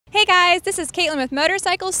Hey guys, this is Caitlin with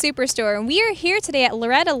Motorcycle Superstore, and we are here today at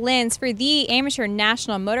Loretta Lynn's for the Amateur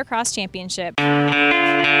National Motocross Championship.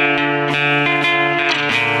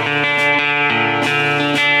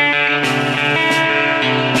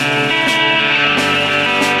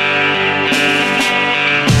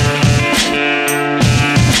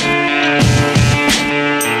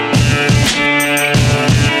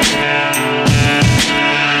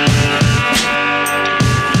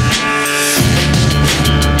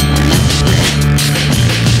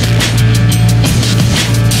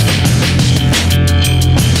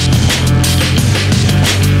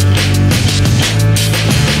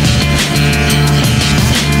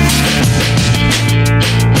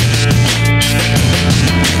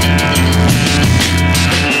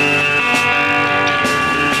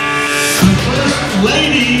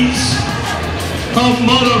 Ladies of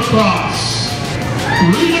motocross,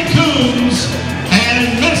 Rita Coombs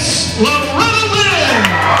and Miss Loretta Lynn.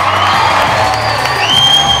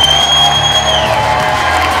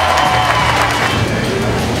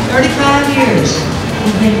 35 years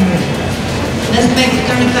we've been here. Let's make it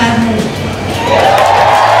 35 more.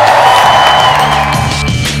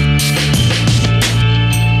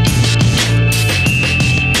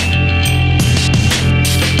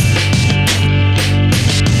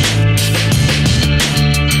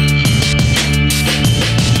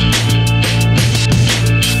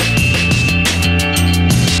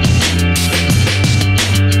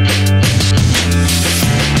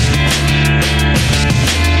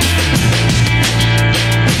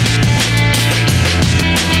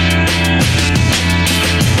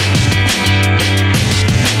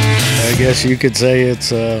 I guess you could say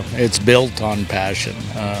it's built on passion.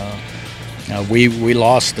 We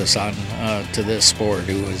lost a son to this sport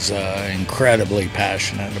who was incredibly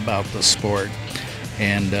passionate about the sport,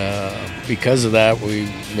 and because of that,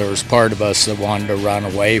 there was part of us that wanted to run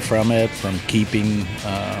away from it, from keeping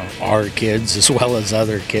our kids as well as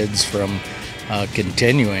other kids from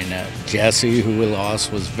continuing it. Jesse, who we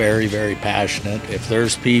lost, was very, very passionate. If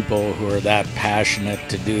there's people who are that passionate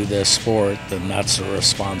to do this sport, then that's a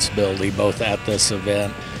responsibility both at this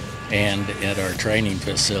event and at our training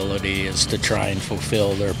facility, is to try and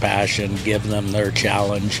fulfill their passion, give them their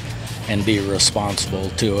challenge, and be responsible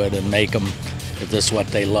to it, and make them, if this is what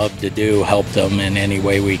they love to do, help them in any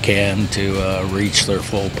way we can to reach their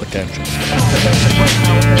full potential.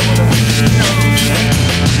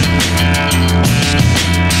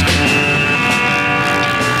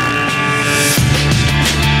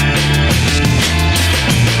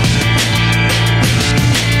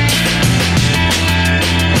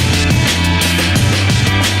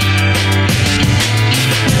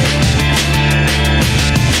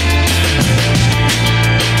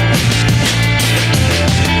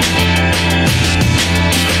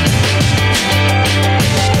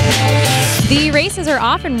 The races are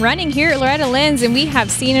off and running here at Loretta Lynn's, and we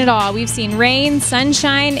have seen it all. We've seen rain,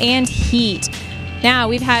 sunshine, and heat. Now,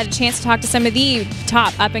 we've had a chance to talk to some of the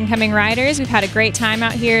top up-and-coming riders. We've had a great time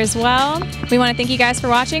out here as well. We want to thank you guys for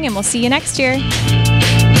watching, and we'll see you next year.